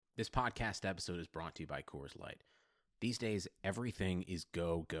This podcast episode is brought to you by Coors Light. These days, everything is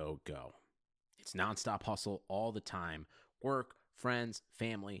go, go, go. It's nonstop hustle all the time. Work, friends,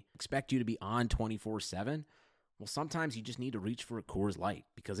 family expect you to be on 24/7. Well, sometimes you just need to reach for a Coors Light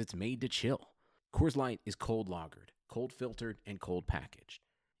because it's made to chill. Coors Light is cold lagered, cold filtered, and cold packaged.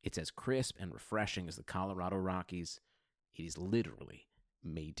 It's as crisp and refreshing as the Colorado Rockies. It is literally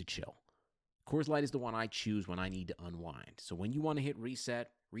made to chill. Coors Light is the one I choose when I need to unwind. So when you want to hit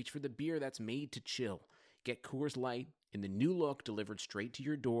reset, reach for the beer that's made to chill. Get Coors Light in the new look delivered straight to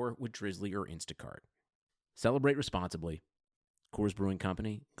your door with Drizzly or Instacart. Celebrate responsibly. Coors Brewing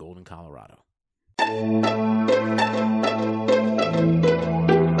Company, Golden, Colorado.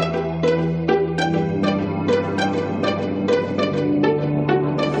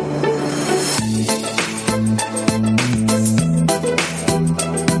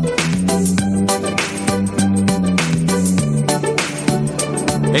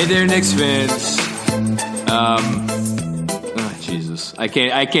 Hey there, Knicks fans. Jesus, I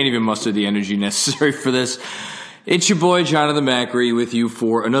can't even muster the energy necessary for this. It's your boy Jonathan Macri with you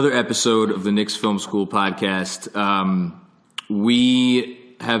for another episode of the Knicks Film School podcast.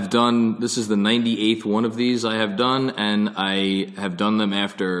 We have done, this is the 98th one of these I have done, and I have done them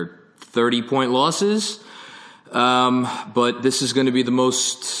after 30-point losses. But this is going to be the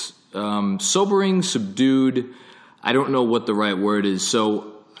most sobering, subdued, I don't know what the right word is. So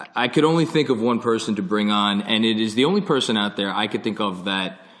I could only think of one person to bring on, and it is the only person out there I could think of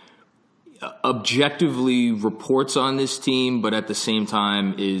that objectively reports on this team, but at the same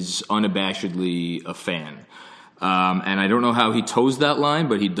time is unabashedly a fan. And I don't know how he toes that line,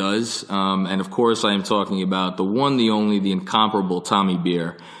 but he does. And of course, I am talking about the one, the only, the incomparable Tommy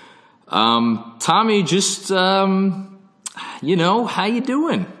Beer. Tommy, just, how you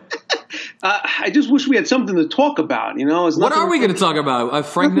doing? I just wish we had something to talk about, What are we going to talk about?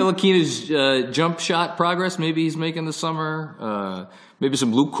 Frank Ntilikina's jump shot progress, maybe he's making this summer. Maybe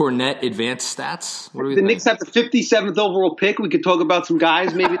some Luke Cornett advanced stats. What do we think? Knicks have the 57th overall pick. We could talk about some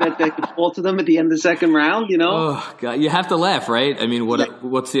guys maybe that could fall to them at the end of the second round, Oh, God. You have to laugh, right? I mean,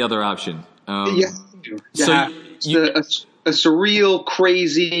 what's the other option? It's a surreal,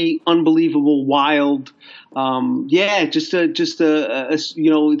 crazy, unbelievable, wild. It's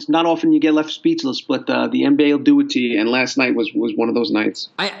not often you get left speechless, but the NBA will do it to you. And last night was one of those nights.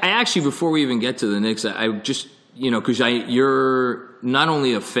 I actually, before we even get to the Knicks, I just, because you're not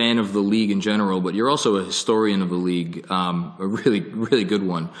only a fan of the league in general, but you're also a historian of the league, a really, really good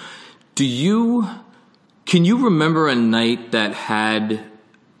one. Can you remember a night that had,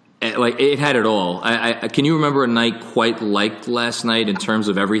 it had it all? Can you remember a night quite like last night in terms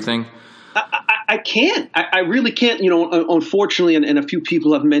of everything? I can't. I really can't. Unfortunately, and a few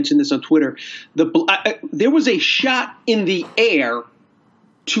people have mentioned this on Twitter. There was a shot in the air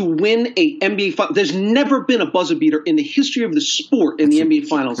to win a NBA final. There's never been a buzzer beater in the history of the sport in the NBA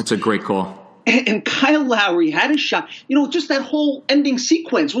Finals. That's a great call. And Kyle Lowry had a shot. Just that whole ending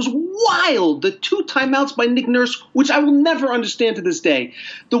sequence was wild. The 2 timeouts by Nick Nurse, which I will never understand to this day.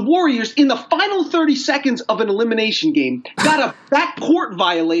 The Warriors, in the final 30 seconds of an elimination game, got a backcourt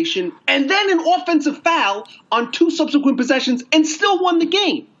violation and then an offensive foul on 2 subsequent possessions and still won the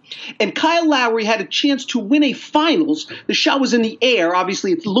game. And Kyle Lowry had a chance to win a finals. The shot was in the air.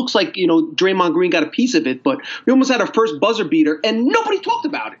 Obviously, it looks like, Draymond Green got a piece of it, but we almost had our first buzzer beater, and nobody talked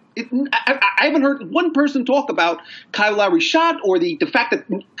about it. I haven't heard one person talk about Kyle Lowry's shot or the fact that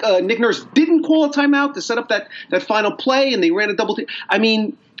Nick Nurse didn't call a timeout to set up that final play, and they ran a double team. I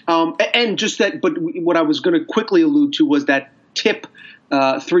mean, and just that. But what I was going to quickly allude to was that tip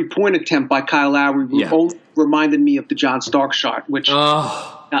 3-point attempt by Kyle Lowry reminded me of the John Starks shot, which.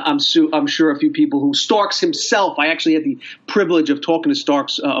 I'm sure a few people who Starks himself. I actually had the privilege of talking to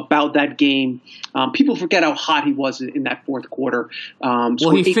Starks about that game. People forget how hot he was in that fourth quarter.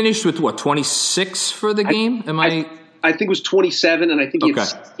 He finished with 26 for the game. I think it was 27, and I think he had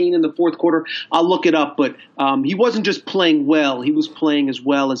 16 in the fourth quarter. I'll look it up, but he wasn't just playing well; he was playing as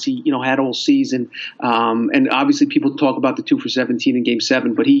well as he, had all season. And obviously, people talk about the 2 for 17 in Game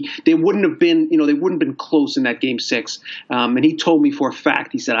 7, but they wouldn't have been close in that Game 6. And he told me for a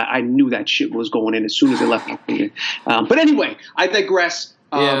fact. He said, "I knew that shit was going in as soon as I left." But anyway, I digress.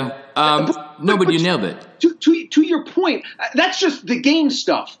 But you nailed it. To your point, that's just the game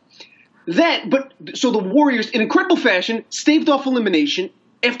stuff. So the Warriors, in incredible fashion, staved off elimination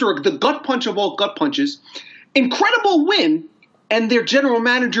after the gut punch of all gut punches. Incredible win, and their general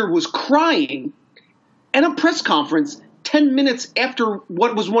manager was crying at a press conference 10 minutes after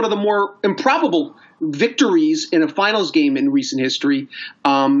what was one of the more improbable victories in a finals game in recent history.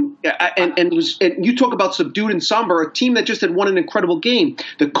 And you talk about subdued and somber, a team that just had won an incredible game.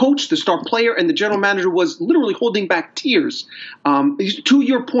 The coach, the star player, and the general manager was literally holding back tears. To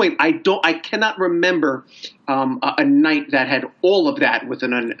your point, I cannot remember a night that had all of that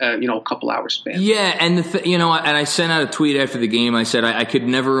within a couple hours span. Yeah, and and I sent out a tweet after the game. I said I could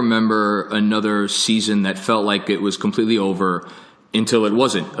never remember another season that felt like it was completely over until it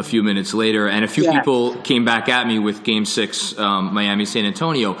wasn't a few minutes later. And a few people came back at me with Game 6, Miami, San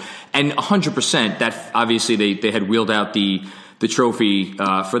Antonio. And 100%, that obviously they had wheeled out the trophy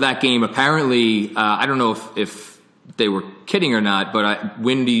for that game. Apparently, I don't know if they were kidding or not, but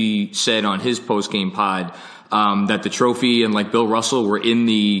Windy said on his post-game pod that the trophy and like Bill Russell were in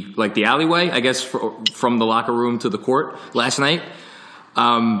the alleyway, I guess, from the locker room to the court last night.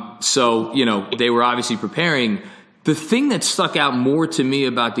 So, they were obviously preparing. The thing that stuck out more to me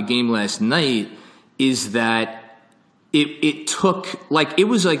about the game last night is that it took, it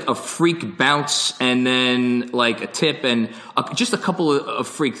was like a freak bounce and then like a tip and just a couple of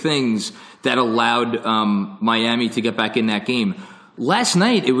freak things that allowed Miami to get back in that game. Last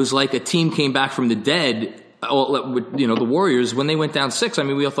night, it was like a team came back from the dead, the Warriors, when they went down 6. I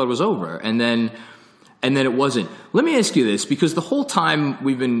mean, we all thought it was over. And then it wasn't. Let me ask you this, because the whole time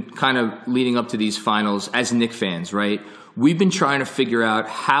we've been kind of leading up to these finals as Knicks fans, right? We've been trying to figure out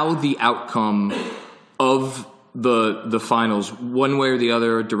how the outcome of the finals, one way or the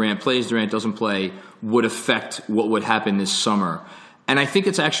other, Durant plays, Durant doesn't play, would affect what would happen this summer. And I think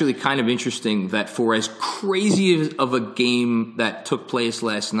it's actually kind of interesting that for as crazy of a game that took place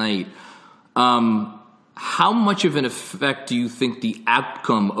last night, how much of an effect do you think the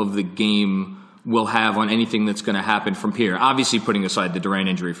outcome of the game will have on anything that's going to happen from here? Obviously, putting aside the Durant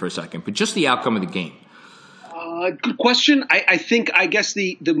injury for a second, but just the outcome of the game. Good question. I guess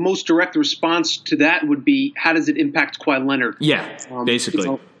the most direct response to that would be, how does it impact Kawhi Leonard? Yeah,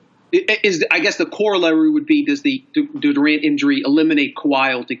 basically. I guess the corollary would be, does the Durant injury eliminate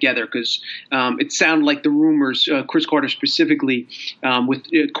Kawhi altogether? Because it sounded like the rumors, Chris Carter specifically, with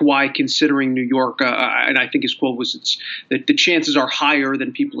Kawhi considering New York, and I think his quote was that the chances are higher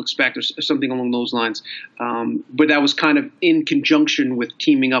than people expect, or something along those lines. But that was kind of in conjunction with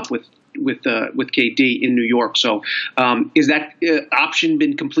teaming up with KD in New York. So is that option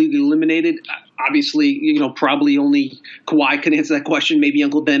been completely eliminated? Obviously, probably only Kawhi can answer that question. Maybe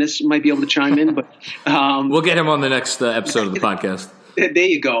Uncle Dennis might be able to chime in, but we'll get him on the next episode of the podcast. There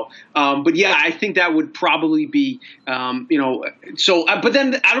you go. But yeah, I think that would probably be, so, but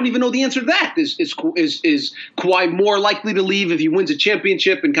then I don't even know the answer to that. Is Kawhi more likely to leave if he wins a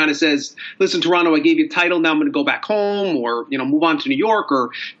championship and kind of says, listen, Toronto, I gave you a title, now I'm going to go back home, or, move on to New York,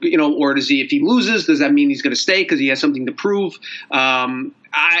 or does he, if he loses, does that mean he's going to stay because he has something to prove?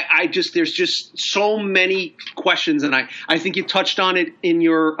 There's just so many questions, and I think you touched on it in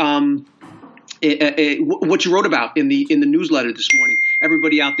your, what you wrote about in the newsletter this morning.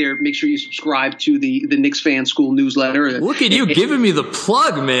 Everybody out there, make sure you subscribe to the Knicks Fan School newsletter. Look at you giving me the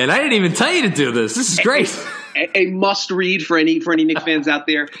plug, man. I didn't even tell you to do this. This is great. A must read for any Knicks fans out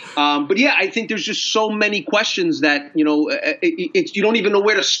there. But yeah, I think there's just so many questions that, you don't even know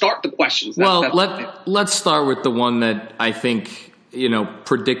where to start the questions. Let's start with the one that I think,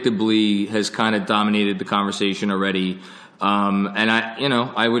 predictably has kind of dominated the conversation already. And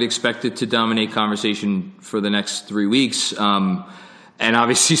I would expect it to dominate conversation for the next 3 weeks. And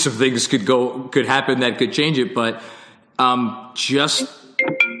obviously some things could happen that could change it. But just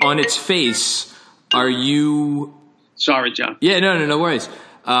on its face, are you? Sorry, John. Yeah, no worries.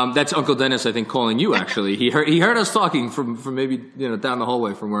 That's Uncle Dennis, I think, calling you. Actually, he heard us talking from maybe down the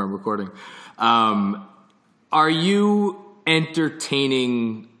hallway from where I'm recording. Are you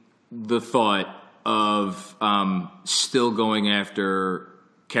entertaining the thought of still going after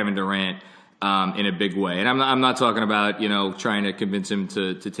Kevin Durant in a big way? And I'm not talking about trying to convince him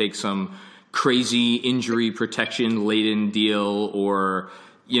to take some crazy injury protection laden deal or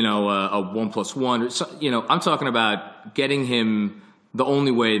a 1+1 or so, I'm talking about getting him the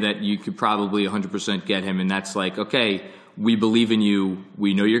only way that you could probably 100% get him, and that's like, okay, we believe in you,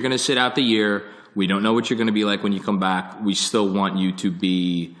 we know you're going to sit out the year, we don't know what you're going to be like when you come back, we still want you to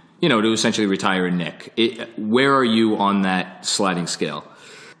be to essentially retire a Knick. Where are you on that sliding scale?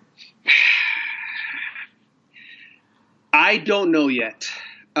 I don't know yet.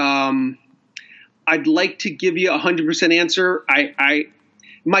 I'd like to give you 100% answer.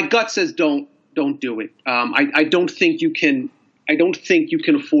 My gut says don't do it. I don't think you can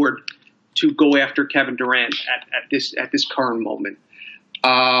afford to go after Kevin Durant at this current moment.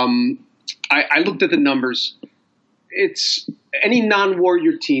 I looked at the numbers. any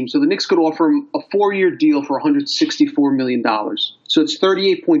non-Warrior team. So the Knicks could offer him a 4-year deal for $164 million. So it's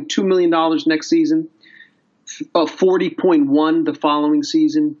 $38.2 million next season, 40.1 the following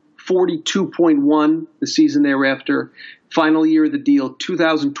season, 42.1 the season thereafter. Final year of the deal,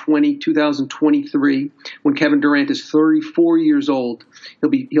 2020, 2023, when Kevin Durant is 34 years old,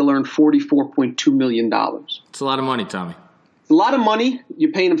 he'll earn $44.2 million. It's a lot of money, Tommy. A lot of money.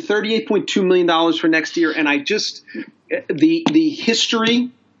 You're paying him $38.2 million for next year. And the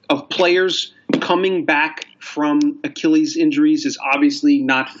history of players coming back from Achilles injuries is obviously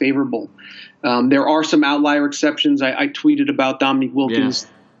not favorable. There are some outlier exceptions. I tweeted about Dominique Wilkins'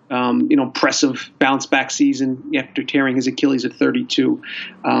 impressive bounce back season after tearing his Achilles at 32.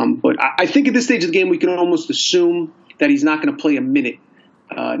 But I think at this stage of the game, we can almost assume that he's not going to play a minute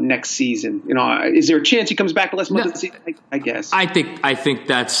next season. Is there a chance he comes back less months of the season? I guess. I think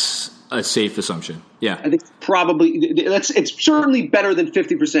that's a safe assumption. Yeah. I think probably it's certainly better than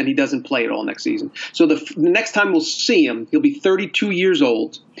 50% he doesn't play at all next season. So the next time we'll see him, he'll be 32 years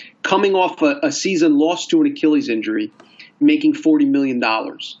old, coming off a season lost to an Achilles injury, making $40 million.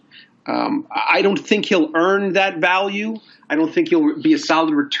 I don't think he'll earn that value. I don't think he'll be a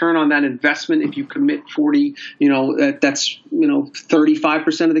solid return on that investment if you commit 40, that's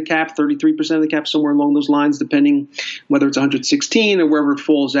 35% of the cap, 33% of the cap, somewhere along those lines, depending whether it's 116 or wherever it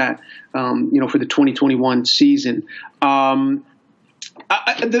falls at, for the 2021 season. There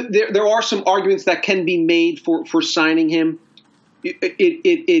are some arguments that can be made for signing him.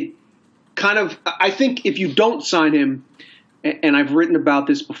 It kind of, I think if you don't sign him, and I've written about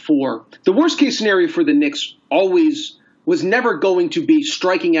this before, the worst case scenario for the Knicks was never going to be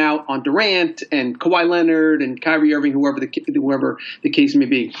striking out on Durant and Kawhi Leonard and Kyrie Irving, whoever the case may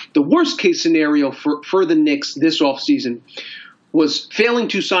be. The worst case scenario for the Knicks this offseason was failing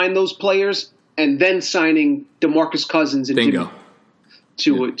to sign those players and then signing DeMarcus Cousins and Bingo.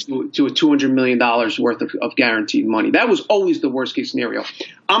 to a $200 million worth of guaranteed money. That was always the worst case scenario.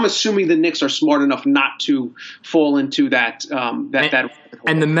 I'm assuming the Knicks are smart enough not to fall into that.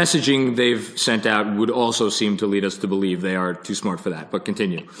 And the messaging they've sent out would also seem to lead us to believe they are too smart for that. But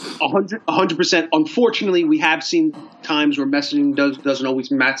continue. 100%. Unfortunately, we have seen times where messaging doesn't always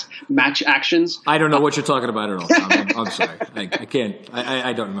match actions. I don't know what you're talking about at all, Tom. I'm sorry. I can't.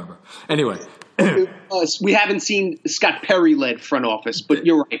 I don't remember. Anyway. We haven't seen Scott Perry-led front office, but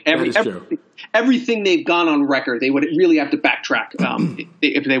you're right. Everything they've gone on record, they would really have to backtrack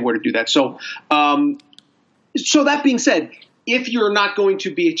if they were to do that. So that being said, if you're not going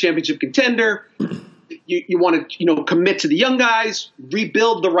to be a championship contender, you want to commit to the young guys,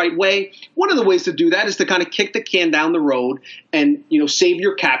 rebuild the right way. One of the ways to do that is to kind of kick the can down the road and save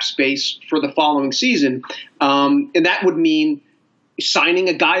your cap space for the following season, and that would mean signing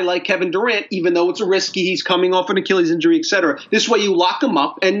a guy like Kevin Durant, even though it's a risky, he's coming off an Achilles injury, et cetera. This way you lock him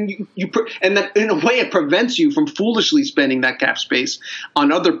up, and and that in a way it prevents you from foolishly spending that cap space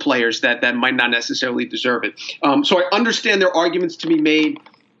on other players that might not necessarily deserve it. So I understand there are arguments to be made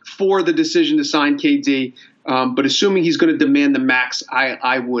for the decision to sign KD, but assuming he's going to demand the max,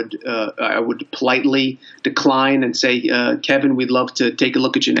 I would politely decline and say, Kevin, we'd love to take a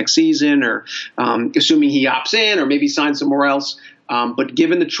look at you next season, or assuming he opts in or maybe signs somewhere else. But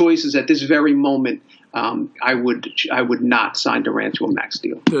given the choices at this very moment, I would not sign Durant to a max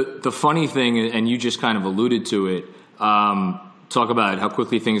deal. The funny thing, and you just kind of alluded to it, talk about how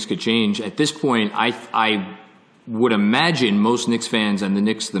quickly things could change. At this point, I would imagine most Knicks fans and the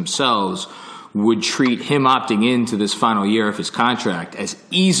Knicks themselves would treat him opting into this final year of his contract as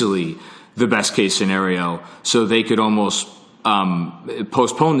easily the best case scenario, so they could almost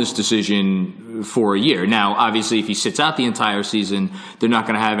postpone this decision for a year. Now, obviously, if he sits out the entire season, they're not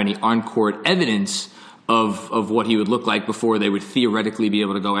going to have any on-court evidence of what he would look like before they would theoretically be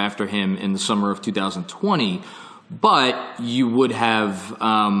able to go after him in the summer of 2020. But you would have,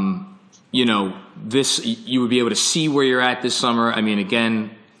 this. You would be able to see where you're at this summer. I mean,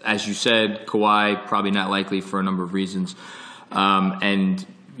 again, as you said, Kawhi probably not likely for a number of reasons, and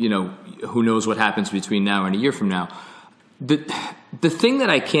who knows what happens between now and a year from now. The thing that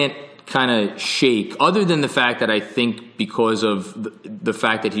I can't kind of shake, other than the fact that I think because of the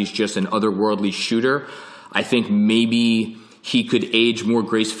fact that he's just an otherworldly shooter, I think maybe he could age more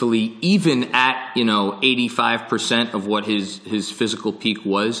gracefully, even at 85% of what his physical peak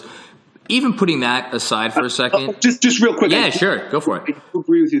was. even putting that aside for a second. Just real quick. Yeah, sure. Go for it. I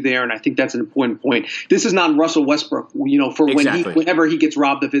agree with you there, and I think that's an important point. This is not Russell Westbrook, for whenever he gets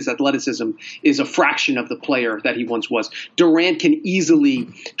robbed of his athleticism is a fraction of the player that he once was. Durant can easily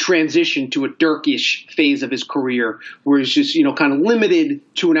transition to a Dirkish phase of his career where he's just, kind of limited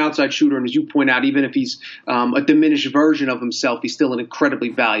to an outside shooter. And as you point out, even if he's a diminished version of himself, he's still an incredibly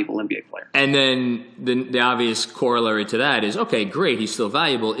valuable NBA player. And then the obvious corollary to that is, okay, great, he's still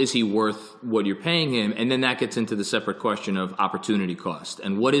valuable. Is he worth what you're paying him? And then that gets into the separate question of opportunity cost.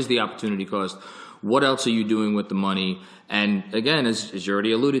 And what is the opportunity cost? What else are you doing with the money? And again, as you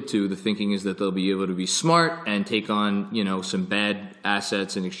already alluded to, the thinking is that they'll be able to be smart and take on, some bad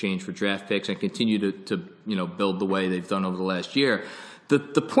assets in exchange for draft picks and continue to build the way they've done over the last year.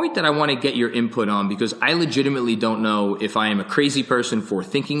 The point that I want to get your input on, because I legitimately don't know if I am a crazy person for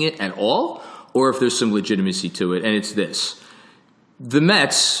thinking it at all or if there's some legitimacy to it, and it's this. The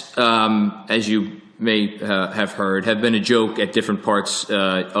Mets, as you may have heard, have been a joke at different parts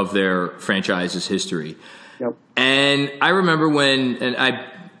of their franchise's history. Yep. And I remember and I'm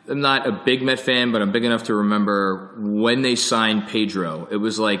not a big Met fan, but I'm big enough to remember when they signed Pedro. It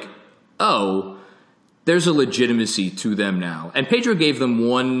was like, oh, there's a legitimacy to them now. And Pedro gave them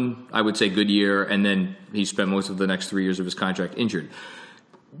one, I would say, good year, and then he spent most of the next 3 years of his contract injured.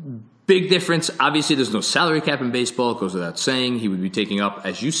 Big difference. Obviously, there's no salary cap in baseball. It goes without saying. He would be taking up,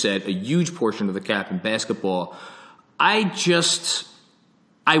 as you said, a huge portion of the cap in basketball.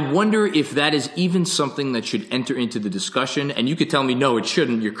 I wonder if that is even something that should enter into the discussion. And you could tell me, no, it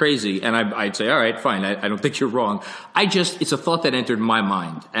shouldn't. You're crazy. And I'd say, all right, fine. I don't think you're wrong. It's a thought that entered my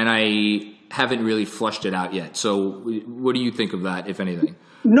mind, and I haven't really flushed it out yet. So what do you think of that, if anything?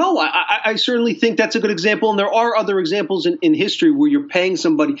 No, I certainly think that's a good example. And there are other examples in history where you're paying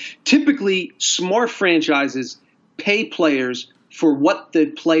somebody. Typically, smart franchises pay players for what the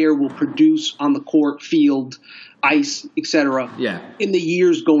player will produce on the court, field, ice, etc. In the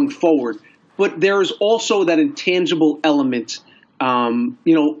years going forward. But there is also that intangible element,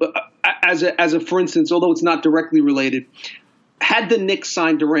 as a for instance, although it's not directly related, had the Knicks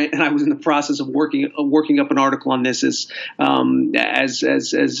signed Durant, and I was in the process of working up an article on this, as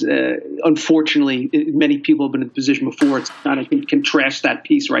unfortunately many people have been in the position before. It's not, I think, can trash that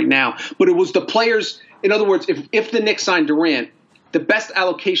piece right now. But it was the players. In other words, if the Knicks signed Durant, the best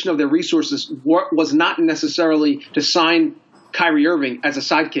allocation of their resources was not necessarily to sign Kyrie Irving as a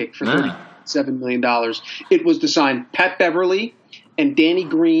sidekick for $37 million. It was to sign Pat Beverly and Danny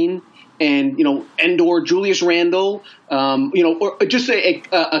Green and, and/or Julius Randle, or just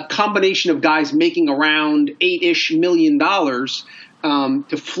a combination of guys making around $8-ish million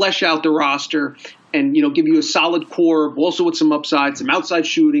to flesh out the roster and, give you a solid core, also with some upside, some outside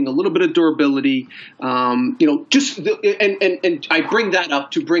shooting, a little bit of durability. And I bring that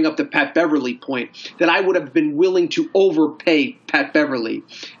up to bring up the Pat Beverly point, that I would have been willing to overpay Pat Beverly,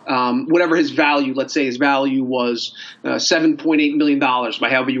 whatever his value. Let's say his value was $7.8 million, by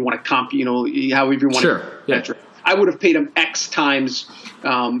however you want to however you want to measure. I would have paid him X times,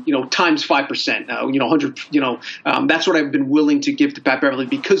 times 5%, 100, that's what I've been willing to give to Pat Beverly,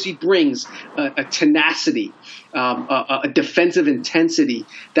 because he brings a tenacity, a defensive intensity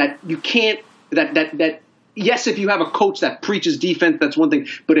that you can't, yes, if you have a coach that preaches defense, that's one thing.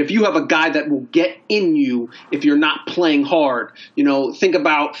 But if you have a guy that will get in you if you're not playing hard, think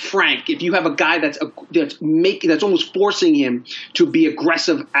about Frank. If you have a guy that's almost forcing him to be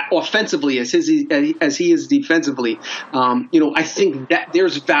aggressive offensively as he is defensively, I think that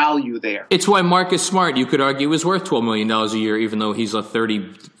there's value there. It's why Marcus Smart, you could argue, is worth $12 million a year, even though he's a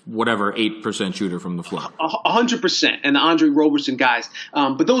 8% shooter from the floor. 100%, and the Andre Roberson guys.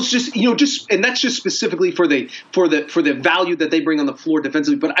 But those and that's just specifically for the value that they bring on the floor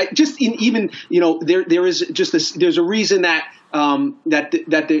defensively. But there is just this. There's a reason that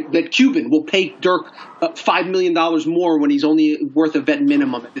that Cuban will pay Dirk $5 million more when he's only worth a vet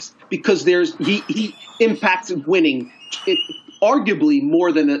minimum at this, because he impacts winning. Arguably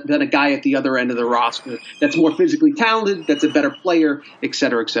more than a guy at the other end of the roster that's more physically talented, that's a better player, et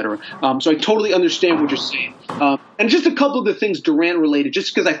cetera, et cetera. So I totally understand what you're saying. And just a couple of the things Durant related,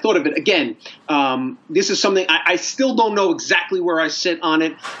 just because I thought of it. Again, this is something I still don't know exactly where I sit on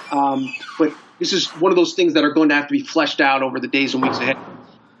it, but this is one of those things that are going to have to be fleshed out over the days and weeks ahead.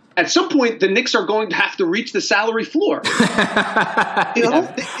 At some point, the Knicks are going to have to reach the salary floor. I'm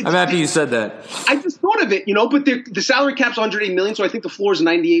happy you said that. I just thought of it, but the salary cap's $108 million, so I think the floor is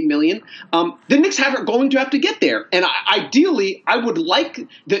 $98 million. The Knicks are going to have to get there. And ideally, I would like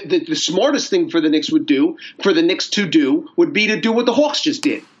the smartest thing for the Knicks to do would be to do what the Hawks just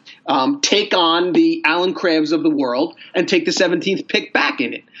did. take on the Allen Crabs of the world and take the 17th pick back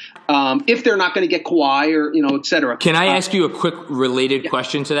in it. If they're not going to get Kawhi or, et cetera. Can I ask you a quick related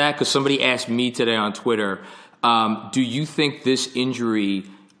question to that? Because somebody asked me today on Twitter, do you think this injury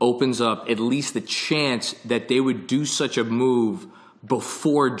opens up at least the chance that they would do such a move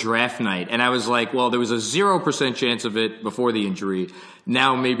before draft night? And I was like, well, there was a 0% chance of it before the injury.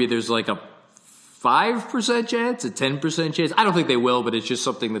 Now maybe there's like a 5% chance, a 10% chance. I don't think they will, but it's just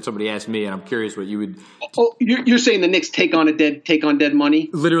something that somebody asked me, and I'm curious what you would. Oh, you're saying the Knicks take on dead money?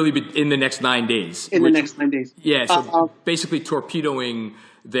 Literally in the next 9 days. The next 9 days. Yeah, so basically torpedoing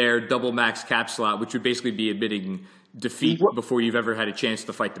their double max cap slot, which would basically be admitting defeat before you've ever had a chance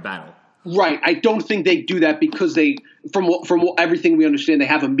to fight the battle. Right. I don't think they do that because from everything we understand, they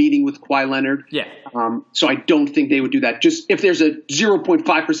have a meeting with Kawhi Leonard. Yeah. So I don't think they would do that. Just if there's a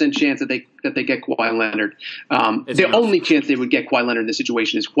 0.5% chance that they get Kawhi Leonard, the only chance they would get Kawhi Leonard in this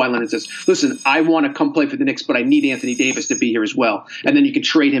situation is Kawhi Leonard says, "Listen, I want to come play for the Knicks, but I need Anthony Davis to be here as well." And then you can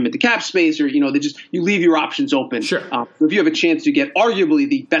trade him into cap space, or you leave your options open. Sure. If you have a chance to get arguably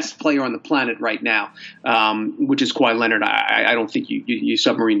the best player on the planet right now, which is Kawhi Leonard, I don't think you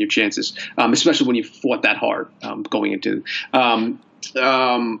submarine your chances, especially when you fought that hard going into.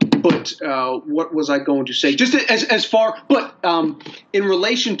 But what was I going to say? Just in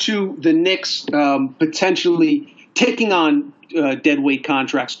relation to the Knicks potentially taking on dead weight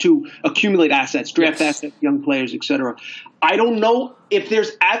contracts to accumulate assets, draft assets, young players, etc. I don't know if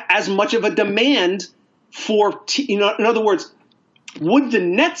there's as much of a demand for. In other words, would the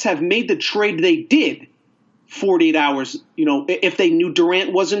Nets have made the trade they did 48 hours? If they knew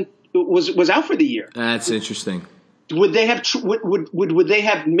Durant was out for the year. That's interesting. Would they have would they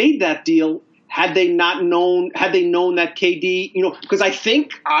have made that deal had they known that KD, because I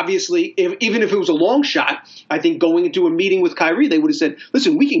think obviously even if it was a long shot, I think going into a meeting with Kyrie, they would have said,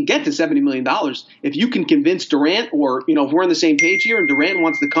 listen, we can get to $70 million if you can convince Durant, or if we're on the same page here and Durant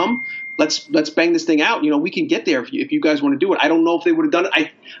wants to come, let's bang this thing out. We can get there if you guys want to do it. I don't know if they would have done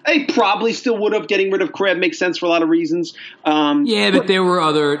it. I probably still would have. Getting rid of Crabbe makes sense for a lot of reasons. But there were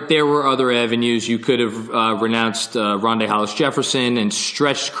other avenues. You could have renounced Rondae Hollis-Jefferson and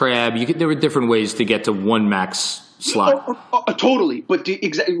stretched Crabbe. There were different ways to get to one max slot. Totally, but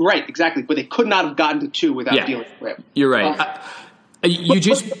exactly. But they could not have gotten to two without dealing with Crabbe. You're right.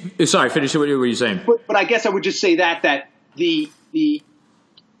 Sorry, finish what you were saying. But I guess I would just say that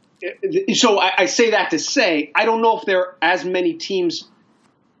so I say that to say I don't know if there are as many teams.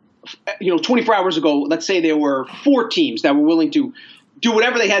 24 hours ago, let's say there were 4 teams that were willing to do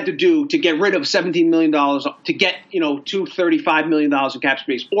whatever they had to do to get rid of $17 million to get to $35 million in cap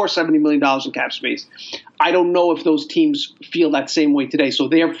space or $70 million in cap space. I don't know if those teams feel that same way today. So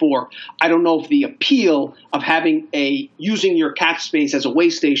therefore, I don't know if the appeal of using your cap space as a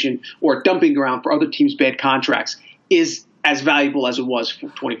way station or a dumping ground for other teams' bad contracts is as valuable as it was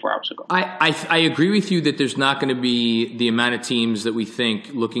 24 hours ago. I agree with you that there's not going to be the amount of teams that we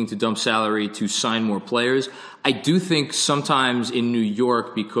think looking to dump salary to sign more players. I do think sometimes in New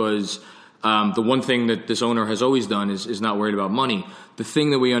York, because the one thing that this owner has always done is not worried about money. The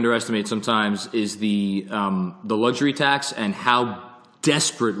thing that we underestimate sometimes is the luxury tax and how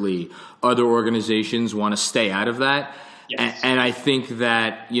desperately other organizations want to stay out of that. Yes. And I think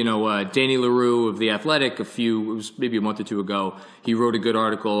that, Danny LaRue of The Athletic, it was maybe a month or two ago, he wrote a good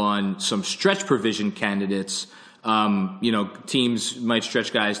article on some stretch provision candidates. Teams might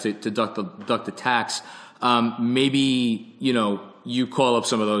stretch guys to duck the tax. Maybe, you call up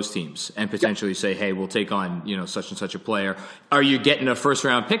some of those teams and potentially say, hey, we'll take on, such and such a player. Are you getting a first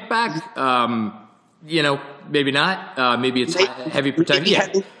round pick back? Maybe not. Maybe it's heavy protected. Yeah.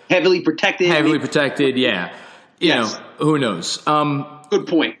 Heavily protected. Heavily protected, yeah. Who knows? Good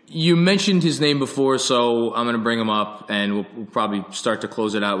point. You mentioned his name before, so I'm going to bring him up, and we'll probably start to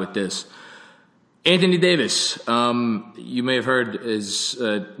close it out with this. Anthony Davis, you may have heard, is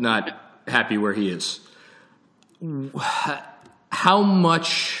not happy where he is. How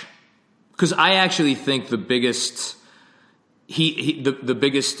much? Because I actually think the biggest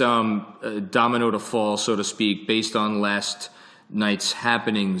domino to fall, so to speak, based on last night's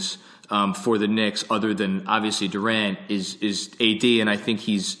happenings for the Knicks, other than obviously Durant, is AD, and I think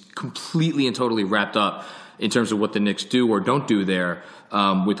he's completely and totally wrapped up in terms of what the Knicks do or don't do there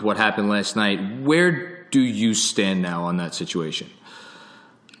with what happened last night. Where do you stand now on that situation?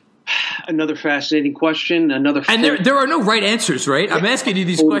 Another fascinating question. And there are no right answers, right? I'm asking you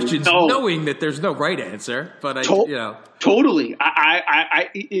these questions knowing that there's no right answer, but Totally.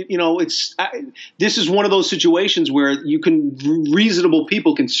 This is one of those situations where reasonable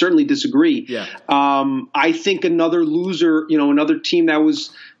people can certainly disagree. Yeah. I think another loser, another team that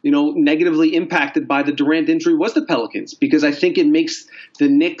was, negatively impacted by the Durant injury was the Pelicans, because I think it makes the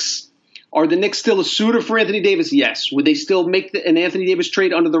Knicks. Are the Knicks still a suitor for Anthony Davis? Yes. Would they still make an Anthony Davis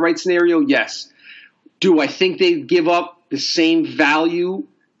trade under the right scenario? Yes. Do I think they'd give up the same value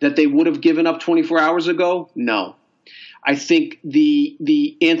that they would have given up 24 hours ago? No. I think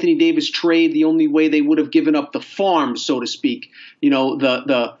the Anthony Davis trade, the only way they would have given up the farm, so to speak,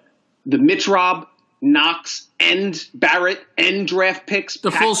 the Mitch Rob, Knox, and Barrett, and draft picks.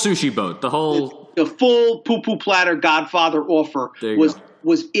 The full sushi boat, the full poo-poo platter Godfather offer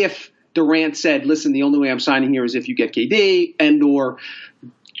was if Durant said, listen, the only way I'm signing here is if you get KD, and or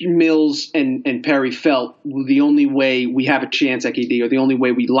Mills and Perry felt the only way we have a chance at KD, or the only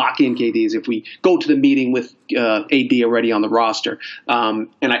way we lock in KD, is if we go to the meeting with AD already on the roster. And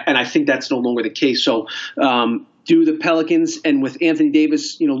I think that's no longer the case. So do the Pelicans, and with Anthony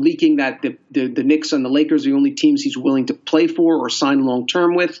Davis, leaking that the Knicks and the Lakers are the only teams he's willing to play for or sign long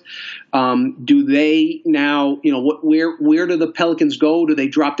term with, do they now, where do the Pelicans go? Do they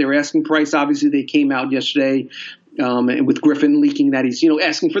drop their asking price? Obviously, they came out yesterday and with Griffin leaking that he's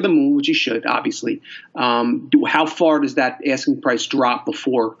asking for the moon, which he should, obviously. How far does that asking price drop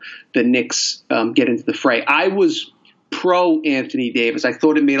before the Knicks get into the fray? I was pro Anthony Davis. I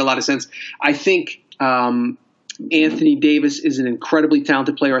thought it made a lot of sense. I think Anthony Davis is an incredibly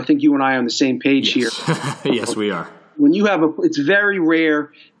talented player. I think you and I are on the same page here. Yes, we are. When you have it's very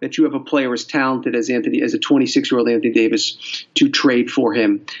rare that you have a player as talented as a 26-year-old Anthony Davis to trade for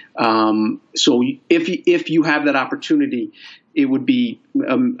him. So if you have that opportunity, it would be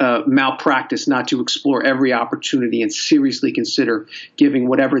malpractice not to explore every opportunity and seriously consider giving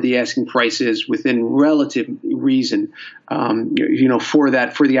whatever the asking price is within relative reason, for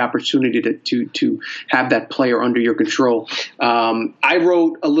the opportunity to have that player under your control. I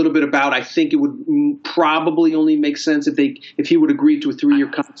wrote a little bit about, I think it would probably only make sense if he would agree to a 3-year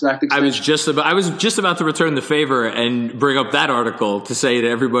contract extension. I was just about to return the favor and bring up that article to say to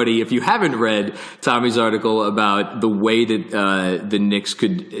everybody, if you haven't read Tommy's article about the way that the Knicks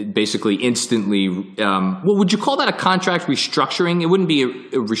could basically instantly, would you call that a contract restructuring? It wouldn't be a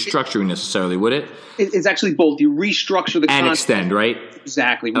restructuring necessarily, would it? It's actually both. You restructure the contract. And extend, right?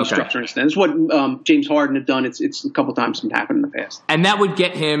 Exactly. Restructure and extend. It's what James Harden had done. It's a couple times happened in the past. And that would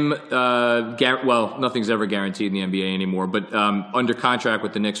get him, nothing's ever guaranteed in the NBA anymore, but under contract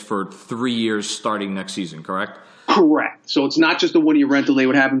with the Knicks for 3 years starting next season, correct? Correct. So it's not just a 1-year rental. They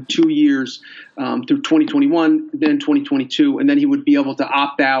would have him 2 years through 2021, then 2022, and then he would be able to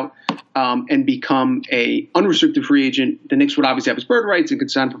opt out and become a unrestricted free agent. The Knicks would obviously have his bird rights and could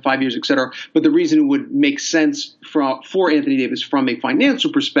sign for 5 years, et cetera. But the reason it would make sense for Anthony Davis from a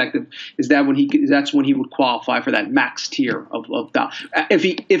financial perspective is that that's when he would qualify for that max tier of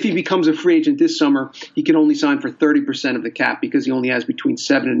if he becomes a free agent this summer, he can only sign for 30% of the cap because he only has between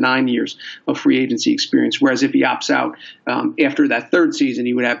 7 and 9 years of free agency experience. Whereas if he opts out after that third season,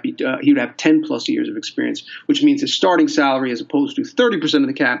 he would have 10 plus years of experience, which means his starting salary, as opposed to 30% of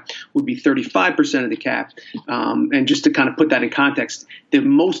the cap, would be 35% of the cap. And just to kind of put that in context, the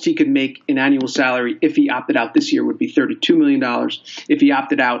most he could make in annual salary if he opted out this year would be $32 million. If he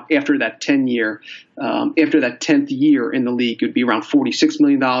opted out after that 10th year in the league, it would be around $46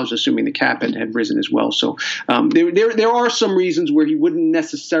 million, assuming the cap had risen as well. So there are some reasons where he wouldn't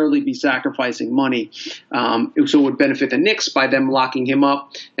necessarily be sacrificing money. So it would benefit the Knicks by them locking him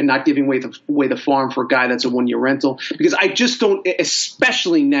up and not giving away the farm for a guy that's a 1-year rental. Because I just don't,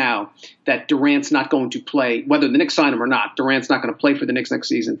 especially now that Durant's not going to play, whether the Knicks sign him or not, Durant's not going to play for the Knicks next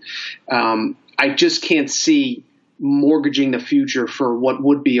season. I just can't see mortgaging the future for what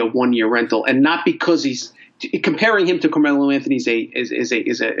would be a 1-year rental, and not because he's comparing him to Carmelo Anthony is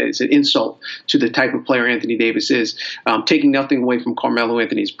an insult to the type of player Anthony Davis is. Taking nothing away from Carmelo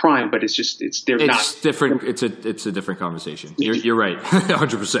Anthony's prime, but it's not different. It's a different conversation. You're right,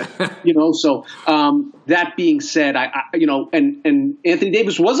 100%. So that being said, and Anthony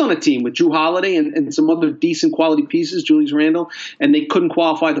Davis was on a team with Jrue Holiday and some other decent quality pieces, Julius Randle, and they couldn't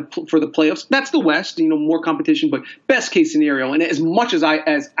qualify for the playoffs. That's the West, more competition, but best case scenario. And as much as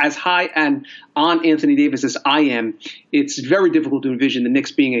as high and on Anthony Davis as I am, it's very difficult to envision the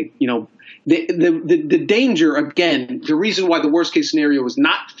Knicks being The danger, again, the reason why the worst case scenario is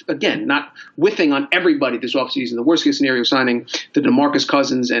not whiffing on everybody this offseason. The worst case scenario signing the DeMarcus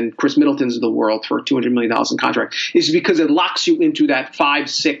Cousins and Chris Middletons of the world for $200 million in contract is because it locks you into that 5,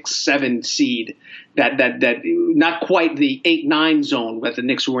 6, 7 seed. That not quite the 8-9 zone that the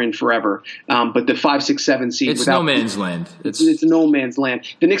Knicks were in forever, but the 5, 6, 7 seed. It's no man's land. It's no man's land.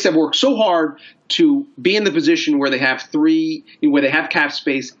 The Knicks have worked so hard to be in the position where they have cap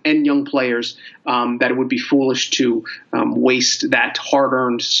space and young players, that it would be foolish to waste that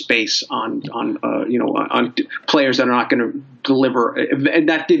hard-earned space on players that are not going to deliver and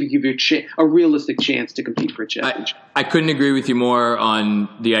not give you a realistic chance to compete for a championship. I couldn't agree with you more on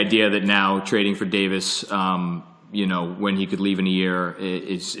the idea that now trading for Davis, when he could leave in a year,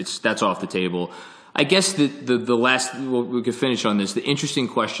 that's off the table. I guess the last, we could finish on this. The interesting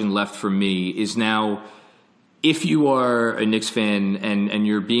question left for me is now, if you are a Knicks fan and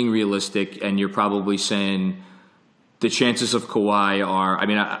you're being realistic and you're probably saying the chances of Kawhi are, I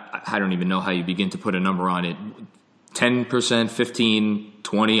don't even know how you begin to put a number on it. 10%, 15,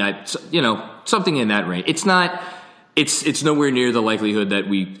 20, something in that range. It's nowhere near the likelihood that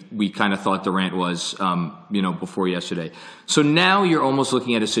we kind of thought Durant was, before yesterday. So now you're almost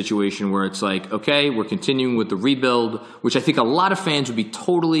looking at a situation where it's like, okay, we're continuing with the rebuild, which I think a lot of fans would be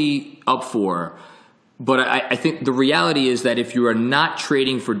totally up for. But I think the reality is that if you are not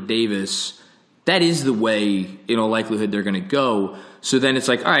trading for Davis, that is the way, in all likelihood, they're going to go. So then it's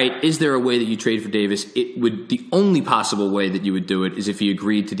like, all right, is there a way that you trade for Davis? The only possible way that you would do it is if he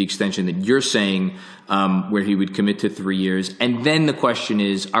agreed to the extension that you're saying, where he would commit to 3 years. And then the question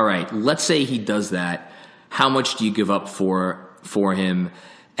is, all right, let's say he does that. How much do you give up for him?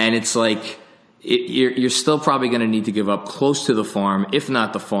 And it's like, you're still probably going to need to give up close to the farm, if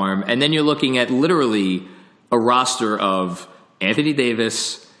not the farm. And then you're looking at literally a roster of Anthony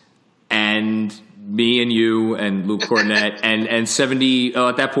Davis and me and you and Luke Cornett and 70.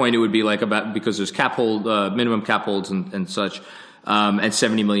 At that point, it would be like about, because there's minimum cap holds and such, and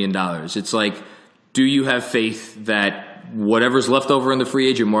 $70 million. It's like, do you have faith that whatever's left over in the free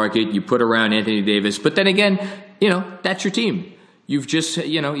agent market, you put around Anthony Davis? But then again, that's your team. You've just,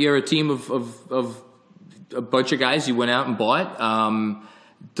 you're a team of a bunch of guys you went out and bought.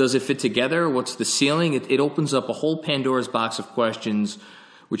 Does it fit together? What's the ceiling? It opens up a whole Pandora's box of questions,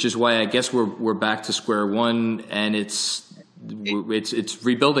 which is why I guess we're back to square one, and it's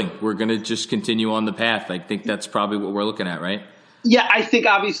rebuilding. We're going to just continue on the path. I think that's probably what we're looking at, right? Yeah, I think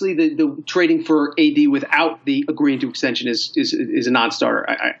obviously the trading for AD without the agreeing to extension is a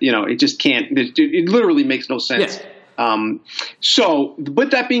non-starter. It just can't. It literally makes no sense. Yeah. So,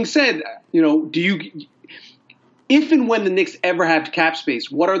 but that being said, if and when the Knicks ever have cap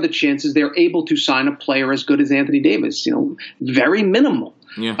space, what are the chances they're able to sign a player as good as Anthony Davis? Very minimal.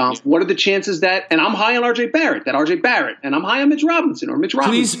 Yeah. What are the chances that, and I'm high on RJ Barrett, and I'm high on Mitch Robinson or Mitch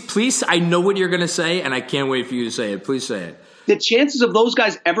Robinson. Please, I know what you're going to say, and I can't wait for you to say it. Please say it. The chances of those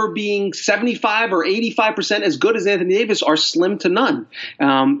guys ever being 75 or 85% as good as Anthony Davis are slim to none.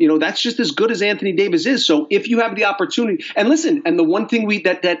 That's just as good as Anthony Davis is. So if you have the opportunity, and listen, and the one thing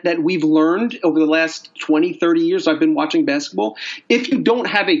that we've learned over the last 20, 30 years I've been watching basketball, if you don't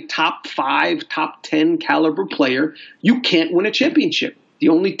have a top 5, top 10 caliber player, you can't win a championship. The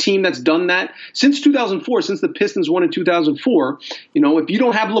only team that's done that since 2004, since the Pistons won in 2004, if you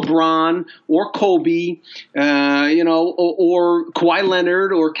don't have LeBron or Kobe, or Kawhi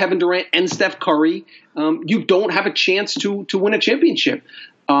Leonard or Kevin Durant and Steph Curry, you don't have a chance to win a championship.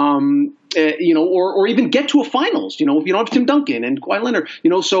 Or even get to a finals, if you don't have Tim Duncan and Kawhi Leonard,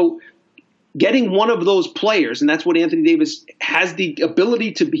 so getting one of those players, and that's what Anthony Davis has the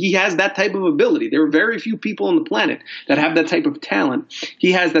ability to be. He has that type of ability. There are very few people on the planet that have that type of talent.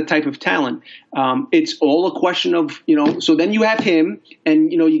 He has that type of talent. It's all a question of, so then you have him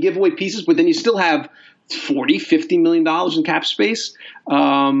and, you give away pieces, but then you still have $40, $50 million in cap space.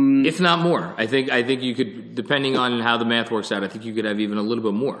 If not more. I think you could, depending on how the math works out, I think you could have even a little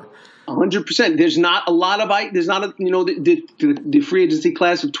bit more. 100%. There's not a lot of the free agency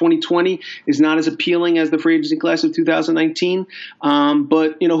class of 2020 is not as appealing as the free agency class of 2019.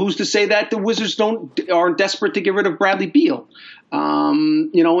 But who's to say that the Wizards aren't desperate to get rid of Bradley Beal?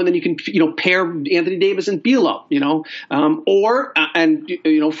 And then you can pair Anthony Davis and Beal up,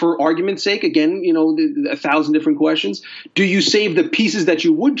 for argument's sake, again, 1,000 different questions. Do you save the pieces that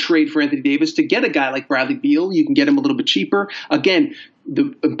you would trade for Anthony Davis to get a guy like Bradley Beal? You can get him a little bit cheaper. Again,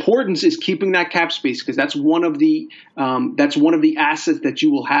 the importance is keeping that cap space, because that's one of the assets that you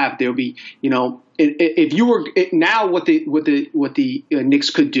will have. There'll be, if you were now what the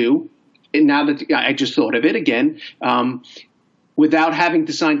Knicks could do. And now that I just thought of it again, without having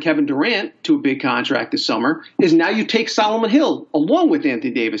to sign Kevin Durant to a big contract this summer is now you take Solomon Hill along with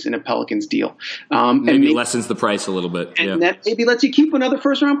Anthony Davis in a Pelicans deal. Maybe lessens the price a little bit. And that maybe lets you keep another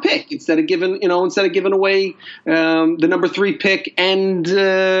first round pick instead of giving away the number 3 pick and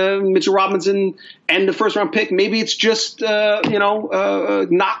Mitchell Robinson and the first round pick. Maybe it's just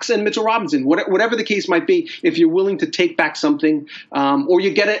Knox and Mitchell Robinson, whatever the case might be. If you're willing to take back something, or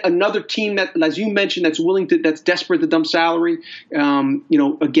you get another team that, as you mentioned, that's desperate to dump salary.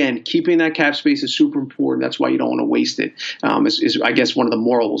 Again, keeping that cap space is super important. That's why you don't want to waste it. Is I guess one of the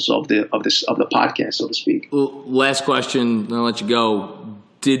morals of the podcast, so to speak. Well, last question, and I'll let you go.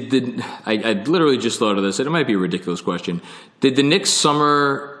 I literally just thought of this, and it might be a ridiculous question. Did the Knicks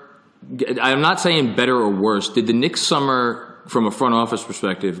summer? I'm not saying better or worse. Did the Knicks summer, from a front office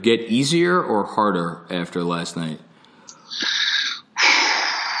perspective, get easier or harder after last night?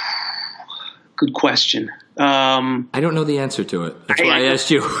 Good question. I don't know the answer to it. That's why I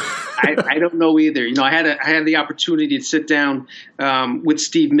asked you. I don't know either. I had the opportunity to sit down with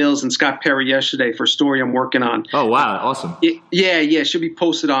Steve Mills and Scott Perry yesterday for a story I'm working on. Oh, wow. Awesome. Yeah. It should be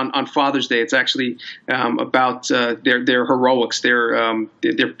posted on Father's Day. It's actually about their heroics. They're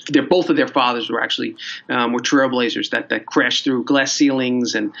both of their fathers were actually were trailblazers that crashed through glass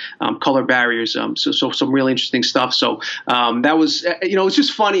ceilings and color barriers. So some really interesting stuff. So that was, it's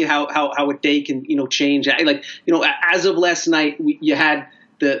just funny how a day can, change. As of last night, you had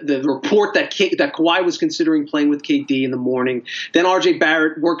the report that Kawhi was considering playing with KD in the morning. Then RJ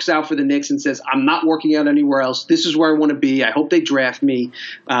Barrett works out for the Knicks and says, I'm not working out anywhere else. This is where I want to be. I hope they draft me.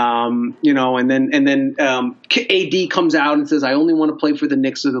 And then AD comes out and says, I only want to play for the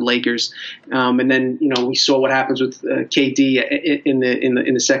Knicks or the Lakers. And then, we saw what happens with KD in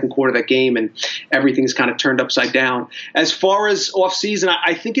the second quarter of that game, and everything's kind of turned upside down. As far as offseason,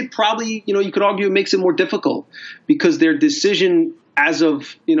 I think it probably, you could argue it makes it more difficult because their decision as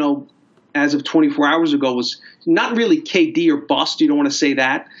of 24 hours ago was not really KD or bust. You don't want to say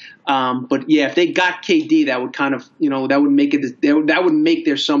that. But yeah, if they got KD, that would kind of, that would make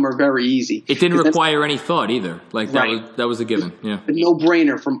their summer very easy. It didn't require any thought either. That was a given. Yeah. A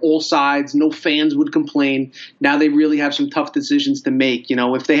no-brainer from all sides. No fans would complain. Now they really have some tough decisions to make.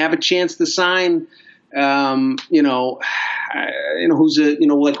 If they have a chance to sign, who's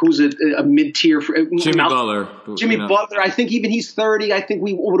a mid-tier Jimmy Butler. Butler. I think even he's 30. I think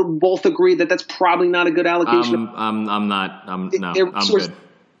we would have both agreed that that's probably not a good allocation. I'm good.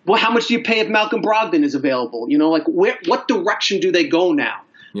 Well, how much do you pay if Malcolm Brogdon is available? What direction do they go now?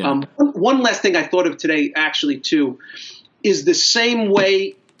 Yeah. One last thing I thought of today, actually, too, is the same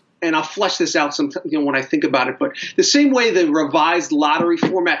way. And I'll flesh this out when I think about it. But the same way the revised lottery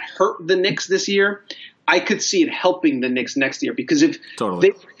format hurt the Knicks this year, I could see it helping the Knicks next year. Because if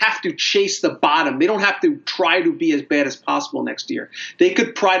they have to chase the bottom, they don't have to try to be as bad as possible next year. They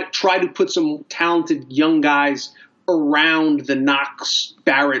could try to put some talented young guys around the Knox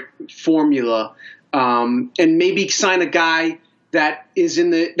Barrett formula, and maybe sign a guy that is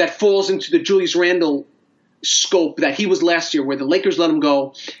that falls into the Julius Randle scope that he was last year, where the Lakers let him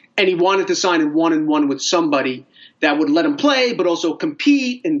go. And he wanted to sign a 1-and-1 with somebody that would let him play, but also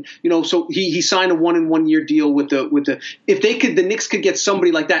compete. And, so he signed a 1-and-1 year deal with the Knicks could get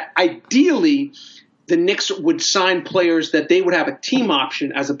somebody like that. Ideally, the Knicks would sign players that they would have a team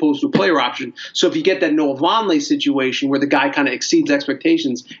option as opposed to a player option. So if you get that Noah Vonleh situation where the guy kind of exceeds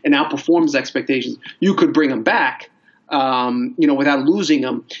expectations and outperforms expectations, you could bring him back, without losing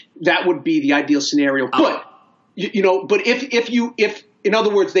him. That would be the ideal scenario. But, if in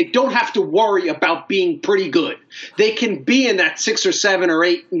other words, they don't have to worry about being pretty good. They can be in that 6 or 7 or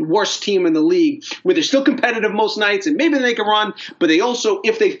 8 worst team in the league where they're still competitive most nights and maybe they can run, but they also,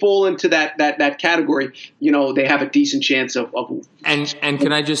 if they fall into that category, they have a decent chance of. And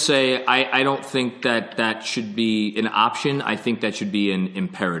can I just say, I don't think that should be an option. I think that should be an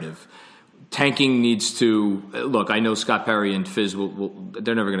imperative. Tanking needs to look. I know Scott Perry and Fizz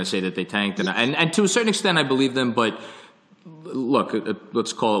they're never going to say that they tanked, and to a certain extent, I believe them. But look,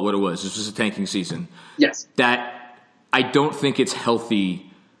 let's call it what it was. This was a tanking season. Yes. That I don't think it's healthy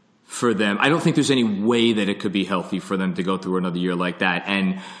for them. I don't think there's any way that it could be healthy for them to go through another year like that.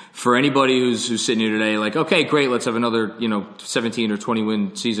 And for anybody who's sitting here today, like, okay, great, let's have another 17 or 20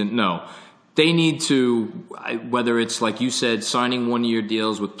 win season. No. They need to, whether it's like you said, signing 1-year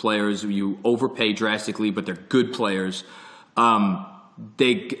deals with players who you overpay drastically, but they're good players. I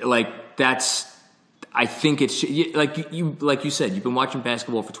think it's like you said, you've been watching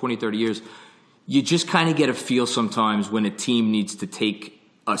basketball for 20, 30 years. You just kind of get a feel sometimes when a team needs to take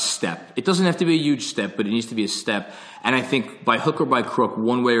a step. It doesn't have to be a huge step, but it needs to be a step. And I think by hook or by crook,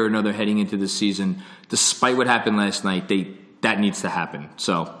 one way or another heading into this season, despite what happened last night, that needs to happen.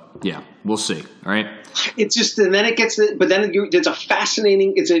 So, yeah, we'll see. All right. It's just, and then it gets, but then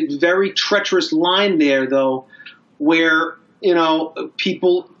it's a very treacherous line there, though, where,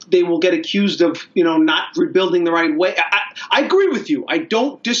 people, they will get accused of, not rebuilding the right way. I agree with you. I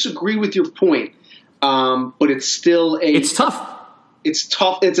don't disagree with your point. But it's still it's tough. It's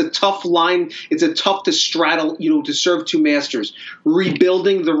tough. It's a tough line. It's a tough to straddle, to serve two masters.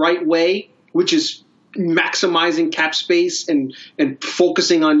 Rebuilding the right way, which is maximizing cap space and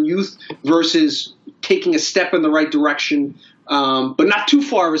focusing on youth, versus taking a step in the right direction, but not too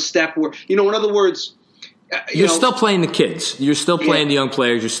far of a step where, in other words, you're still playing the kids. You're still playing the young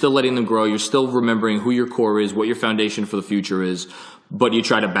players. You're still letting them grow. You're still remembering who your core is, what your foundation for the future is, but you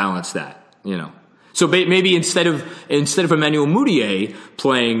try to balance that, So maybe instead of Emmanuel Mudiay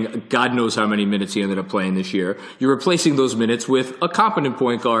playing God knows how many minutes he ended up playing this year, you're replacing those minutes with a competent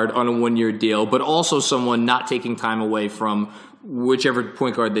point guard on a 1-year deal, but also someone not taking time away from whichever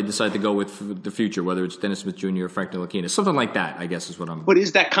point guard they decide to go with for the future, whether it's Dennis Smith Jr. or Frank Ntilikina. Something like that, I guess, is what I'm... But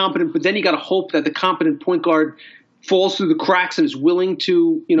is that competent? But then you got to hope that the competent point guard falls through the cracks and is willing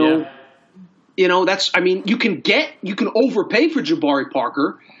to, that's... I mean, you can overpay for Jabari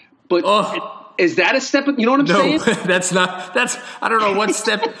Parker, but... Is that a step? You know what I'm saying? No, I don't know what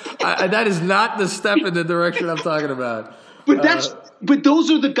step. That is not the step in the direction I'm talking about. But those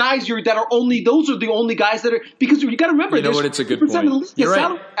are the guys those are the only guys that are, because you got to remember, what? It's a good point. You're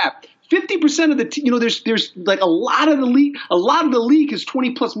right. 50% of the there's like a lot of the league is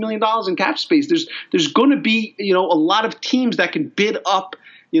 $20+ million in cap space. There's going to be, a lot of teams that can bid up.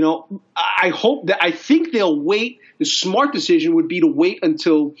 I think they'll wait. The smart decision would be to wait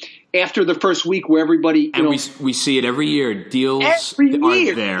until after the first week, where everybody, we see it every year. Deals every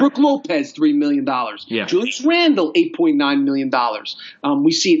year. Are there. Brooke Lopez, $3 million. Yeah. Julius Randle, $8.9 million.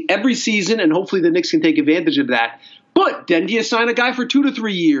 We see it every season, and hopefully the Knicks can take advantage of that. But then do you sign a guy for 2 to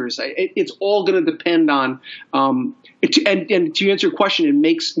 3 years? It's all going to depend on. And to answer your question, it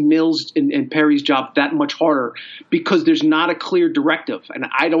makes Mills and Perry's job that much harder because there's not a clear directive, and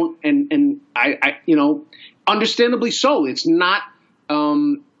I don't. And I understandably so. It's not.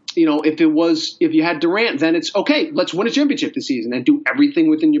 If you had Durant, then it's okay. Let's win a championship this season and do everything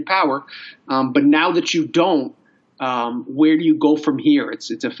within your power. But now that you don't, where do you go from here?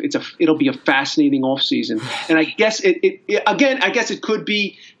 It'll be a fascinating offseason. And I guess it could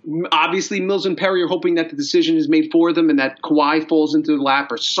be, obviously Mills and Perry are hoping that the decision is made for them and that Kawhi falls into the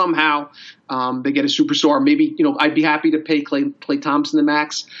lap, or somehow they get a superstar. Maybe, I'd be happy to pay Klay Thompson the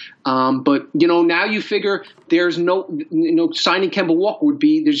max. But now you figure there's signing Kemba Walker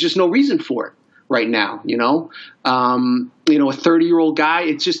there's just no reason for it right now, a 30-year-old guy.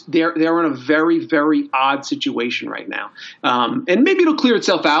 It's just they're in a very, very odd situation right now. And maybe it'll clear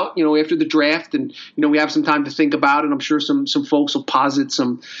itself out, after the draft, and we have some time to think about it. I'm sure some folks will posit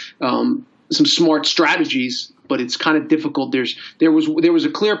some smart strategies, but it's kind of difficult. There was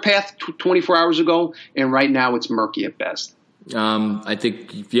a clear path 24 hours ago, and right now it's murky at best. I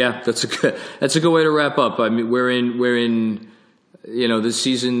think that's a good way to wrap up. I mean, we're in this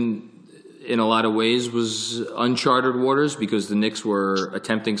season in a lot of ways was uncharted waters because the Knicks were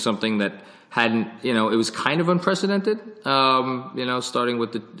attempting something that hadn't, it was kind of unprecedented, starting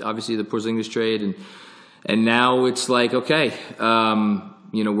with obviously the Porzingis trade and now it's like, okay,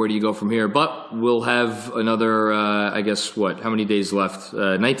 where do you go from here? But we'll have another, I guess how many days left?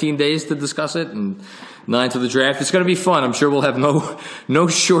 19 days to discuss it and 9 to the draft. It's going to be fun. I'm sure we'll have no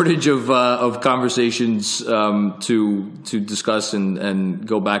shortage of conversations to discuss and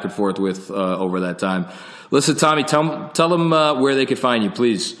go back and forth with over that time. Listen, Tommy, tell them where they could find you,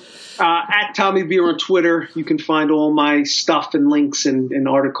 please. At Tommy Beer on Twitter. You can find all my stuff and links and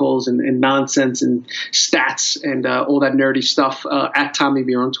articles and nonsense and stats and all that nerdy stuff at Tommy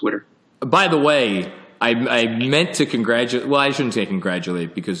Beer on Twitter. By the way, I meant to congratulate. Well, I shouldn't say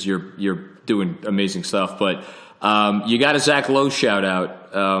congratulate because you're doing amazing stuff, but you got a Zach Lowe shout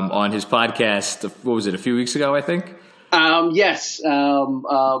out on his podcast. What was it? A few weeks ago, I think. Yes. It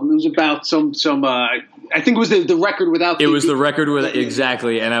was about some. I think it was the record without. It was the record with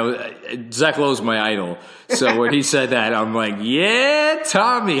exactly, and Zach Lowe's my idol. So when he said that, I'm like, yeah,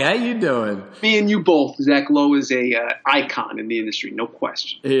 Tommy, how you doing? Me and you both. Zach Lowe is a icon in the industry, no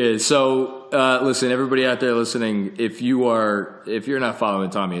question. Yeah. So listen, everybody out there listening, if you're not following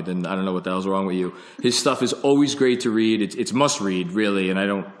Tommy, then I don't know what the hell's wrong with you. His stuff is always great to read. It's must read, really, and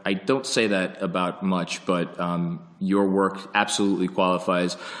I don't say that about much, but your work absolutely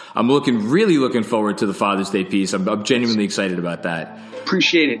qualifies. I'm really looking forward to the Father's Day piece. I'm genuinely excited about that.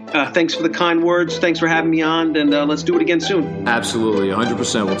 Appreciate it. Thanks for the kind words. Thanks for having me on, and let's do it again soon. Absolutely,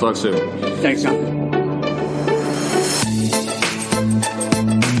 100%. We'll talk soon. Thanks, Tom.